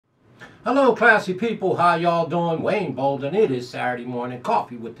Hello, classy people. How y'all doing? Wayne Bolden. It is Saturday morning.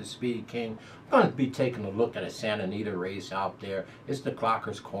 Coffee with the SpeedKing. I'm going to be taking a look at a Santa Anita race out there. It's the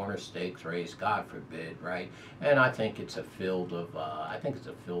Clocker's Corner Stakes race. God forbid, right? And I think it's a field of.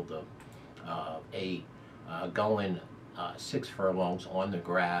 Eight going 6 furlongs on the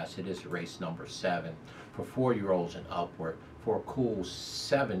grass. It is race number 7 for 4-year-olds and upward for a cool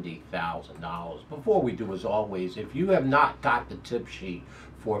 $70,000. Before we do, as always, if you have not got the tip sheet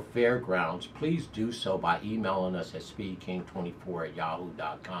for Fairgrounds, please do so by emailing us at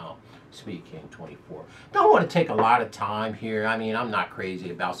speedking24@yahoo.com. SpeedKing24. Don't want to take a lot of time here. I mean, I'm not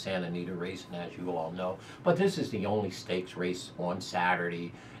crazy about Santa Anita racing, as you all know, but this is the only stakes race on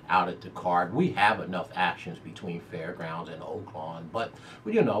Saturday out at the card. We have enough actions between Fairgrounds and Oaklawn, but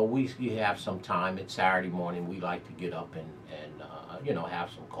you know, we have some time. It's Saturday morning. We like to get up and have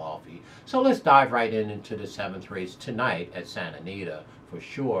some coffee. So let's dive right into the 7th race tonight at Santa Anita for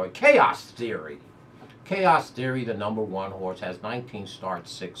sure. Chaos Theory. Chaos Theory, the number 1 horse, has 19 starts,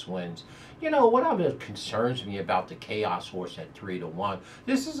 6 wins. You know, what concerns me about the Chaos horse at 3-1,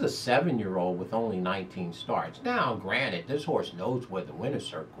 this is a 7-year-old with only 19 starts. Now, granted, this horse knows where the winner's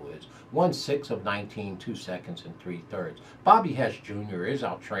circle is. 1/6 of 19, 2 seconds and 3/3. Bobby Hess Jr. is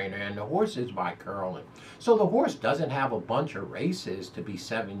our trainer, and the horse is by Curlin. So the horse doesn't have a bunch of races to be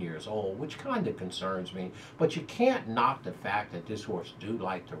 7 years old, which kind of concerns me. But you can't knock the fact that this horse do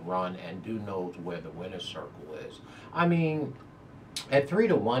like to run and do knows where the winner's circle is. I mean, at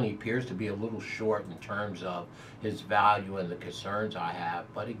 3-1, he appears to be a little short in terms of his value and the concerns I have.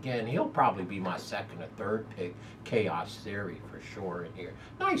 But again, he'll probably be my 2nd or 3rd pick, Chaos Theory, for sure in here.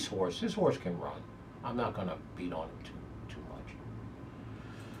 Nice horse. This horse can run. I'm not going to beat on him too much.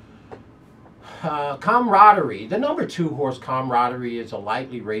 Camaraderie. The number 2 horse, Camaraderie, is a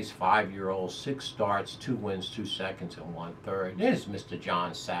lightly raced 5-year-old, 6 starts, 2 wins, 2 seconds, and 1/3. This is Mr.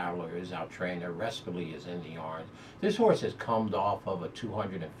 John Sadler, is our trainer. Respily is in the yards. This horse has come off of a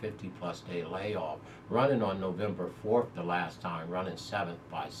 250-plus day layoff, running on November 4th the last time, running 7th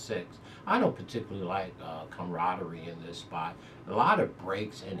by 6. I don't particularly like Camaraderie in this spot. A lot of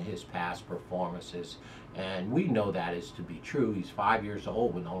breaks in his past performances, and we know that is to be true. He's 5 years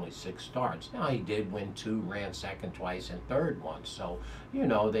old with only 6 starts. Now, he did win 2, ran 2nd twice, and 3rd once. So, you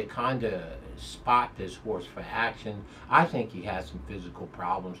know, they kind of spot this horse for action. I think he has some physical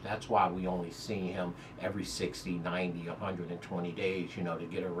problems. That's why we only see him every 60, 90, 120 days, you know, to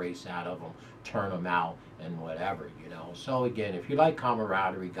get a race out of him, turn him out, and whatever, you know. So, again, if you like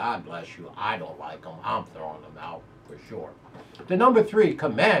Camaraderie, God bless you. I don't like him. I'm throwing him out for sure. The number 3,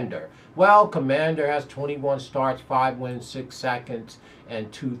 Commander. Well, Commander has 21 starts, 5 wins, 6 seconds,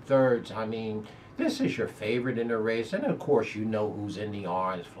 and 2/3. I mean, this is your favorite in the race, and of course you know who's in the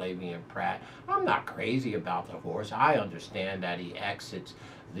arms, Flavien Prat. I'm not crazy about the horse. I understand that he exits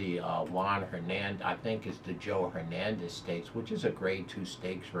the Juan Hernandez, I think it's the Joe Hernandez Stakes, which is a grade 2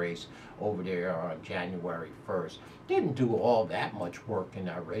 stakes race over there on January 1st. Didn't do all that much work in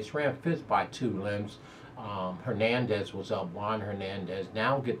that race. Ran 5th by 2 limbs. Hernandez was up, Juan Hernandez.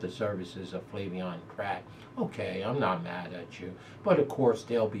 Now get the services of Flavien Prat. Okay, I'm not mad at you. But of course,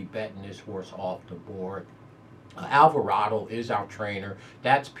 they'll be betting this horse off the board. Alvarado is our trainer.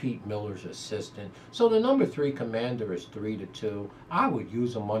 That's Pete Miller's assistant. So the number 3, Commander, is 3-2. I would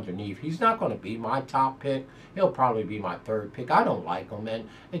use him underneath. He's not going to be my top pick. He'll probably be my 3rd pick. I don't like him. And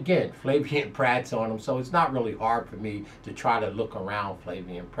again, Flavien Prat's on him, so it's not really hard for me to try to look around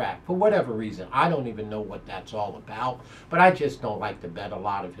Flavien Prat. For whatever reason, I don't even know what that's all about. But I just don't like to bet a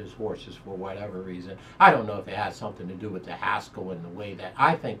lot of his horses for whatever reason. I don't know if it has something to do with the Haskell and the way that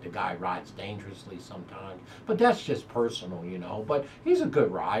I think the guy rides dangerously sometimes. But that's just personal, you know. But he's a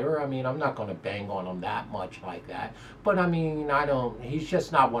good rider. I mean, I'm not going to bang on him that much like that. But I mean, he's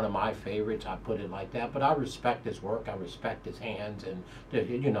just not one of my favorites. I put it like that. But I respect his work. I respect his hands and the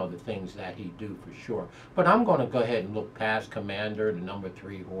things that he do for sure. But I'm going to go ahead and look past Commander, the number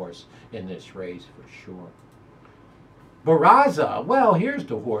 3 horse in this race for sure. Barraza. Well, here's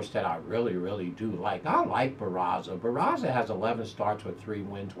the horse that I really, really do like. I like Barraza. Barraza has 11 starts with 3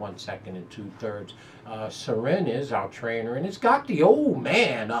 wins, 1 second, and 2/3. Seren is our trainer, and it's got the old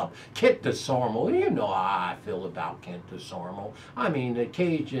man up, Kent DeSormo. You know how I feel about Kent DeSormo. I mean, the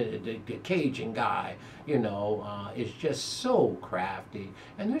Cajun guy, is just so crafty.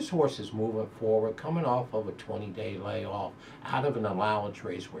 And this horse is moving forward, coming off of a 20-day layoff out of an allowance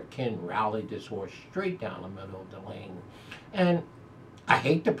race where Ken rallied this horse straight down the middle of the lane. And I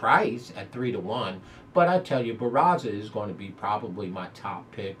hate the price at 3-1, but I tell you, Barraza is going to be probably my top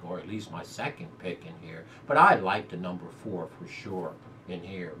pick, or at least my 2nd pick in here. But I like the number 4 for sure in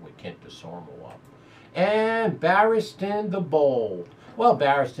here with Kent DeSormo up. And Barristan the Bold. Well,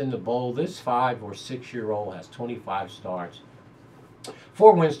 Barristan the Bold, this 5 or 6 year old has 25 starts.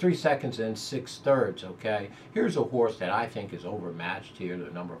 4 wins, 3 seconds, and 6 thirds, okay? Here's a horse that I think is overmatched here,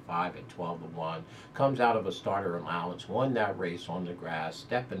 the number 5 at 12-1. Comes out of a starter allowance, won that race on the grass,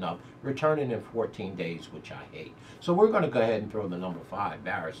 stepping up, returning in 14 days, which I hate. So we're going to go ahead and throw the number 5,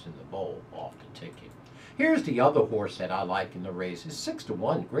 Barristan the Bold, off the ticket. Here's the other horse that I like in the race. It's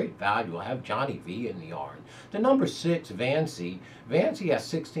 6-1, great value. I have Johnny V in the yarn. The number 6, Vanzzy. Vanzzy has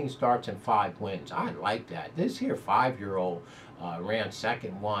 16 starts and 5 wins. I like that. This here 5-year-old ran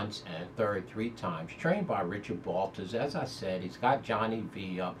second once and third 3 times. Trained by Richard Baltas. As I said, he's got Johnny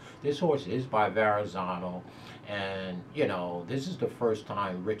V up. This horse is by Barraza. And, you know, this is the first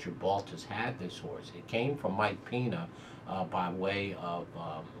time Richard Baltas had this horse. It came from Mike Pina by way of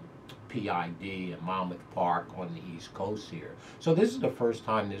PID and Monmouth Park on the East Coast here. So this is the first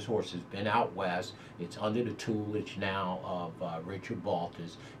time this horse has been out west. It's under the tutelage now of Richard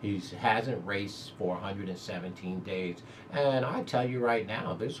Baltas. He hasn't raced for 117 days. And I tell you right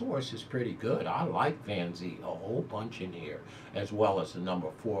now, this horse is pretty good. I like Vanzzy a whole bunch in here, as well as the number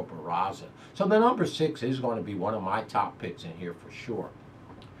 4, Barraza. So the number 6 is going to be one of my top picks in here for sure.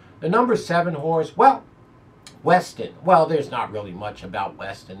 The number 7 horse, well, Weston. Well, there's not really much about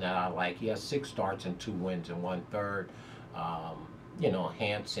Weston that I like. He has 6 starts and 2 wins and 1 third. You know,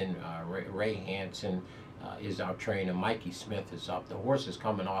 Hanson, Ray Hanson is our trainer. Mikey Smith is up. The horse is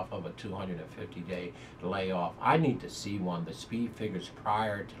coming off of a 250-day layoff. I need to see one. The speed figures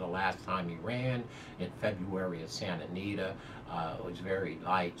prior to the last time he ran in February at Santa Anita was very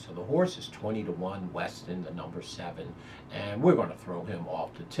light. So the horse is 20-1, Weston, the number 7. And we're going to throw him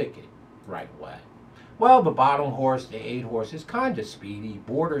off the ticket right away. Well, the bottom horse, the 8 horse, is kind of speedy.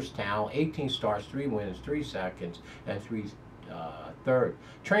 Borderstown, 18 starts, 3 wins, 3 seconds, and 3 third.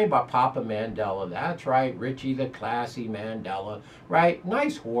 Trained by Papa Mandela. That's right, Richie the Classy Mandela. Right,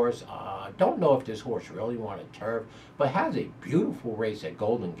 nice horse. Don't know if this horse really wanted turf, but has a beautiful race at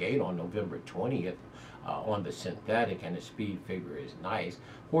Golden Gate on November 20th. On the synthetic, and the speed figure is nice.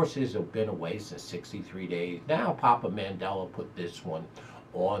 Horses have been away since 63 days. Now Papa Mandela put this one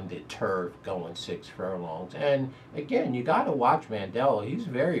on the turf going 6 furlongs. And again, you got to watch Mandela. He's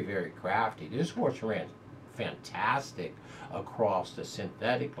very, very crafty. This horse ran fantastic across the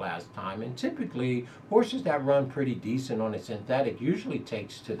synthetic last time, and typically horses that run pretty decent on a synthetic usually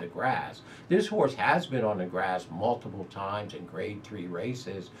takes to the grass. This horse has been on the grass multiple times in grade 3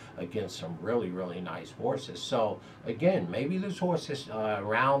 races against some really, really nice horses. So again, maybe this horse is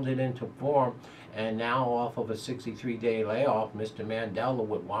rounded into form, and now off of a 63-day layoff, Mr. Mandela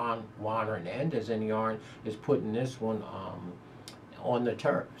with Juan Hernandez in the yarn is putting this one on the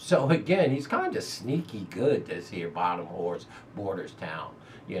turf. So again, he's kind of sneaky good, this here bottom horse, Borderstown,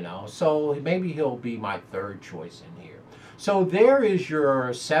 you know. So maybe he'll be my 3rd choice in here. So there is your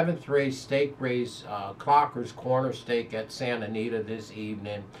 7th race, stake race, Clocker's Corner Stake at Santa Anita this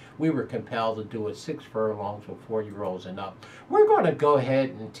evening. We were compelled to do it 6 furlongs for 4-year-olds and up. We're going to go ahead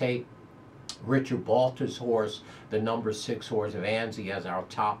and take Richard Baltas' horse, the number 6 horse, Vanzzy, as our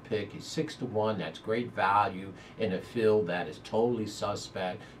top pick. He's 6-1. That's great value in a field that is totally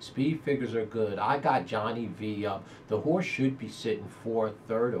suspect. Speed figures are good. I got Johnny V up. The horse should be sitting 4th,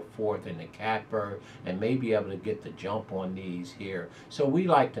 3rd, or 4th in the catbird, and may be able to get the jump on these here. So we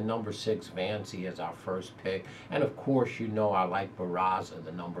like the number 6 Vanzzy as our first pick. And of course, you know I like Barraza,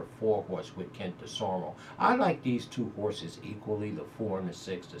 the number 4 horse with Kent DeSormo. I like these 2 horses equally, the 4 and the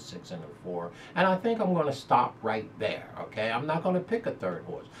 6, the 6 and the 4. And I think I'm going to stop right there, okay? I'm not going to pick a 3rd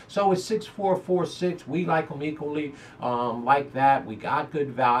horse. So it's 6-4, 4-6. We like them equally like that. We got good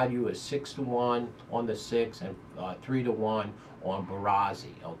value. It's 6-1 on the 6 and 3-1 on Barraza,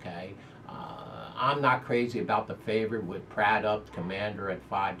 okay? I'm not crazy about the favorite with Pratt up, Commander at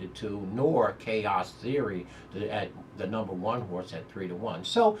 5-2, nor Chaos Theory at the number 1 horse at 3-1.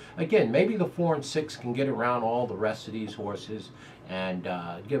 So again, maybe the 4 and 6 can get around all the rest of these horses and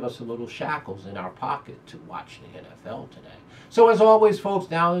give us a little shackles in our pocket to watch the NFL today. So as always, folks,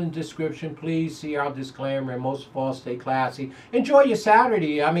 down in the description, please see our disclaimer, and most of all, stay classy. Enjoy your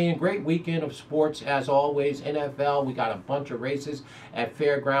Saturday. I mean, a great weekend of sports as always. NFL, we got a bunch of races at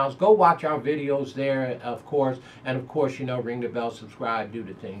Fairgrounds. Go watch our videos there, of course. And of course, you know, ring the bell, subscribe, do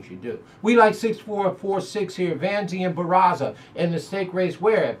the things you do. We like 6-4, 4-6 here, Vanzzy and Barraza in the stake race.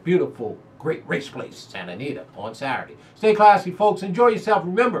 Where at beautiful, great race place, Santa Anita, on Saturday. Stay classy, folks. Enjoy yourself.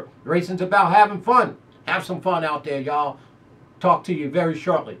 Remember, racing's about having fun. Have some fun out there, y'all. Talk to you very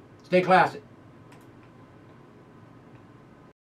shortly. Stay classy.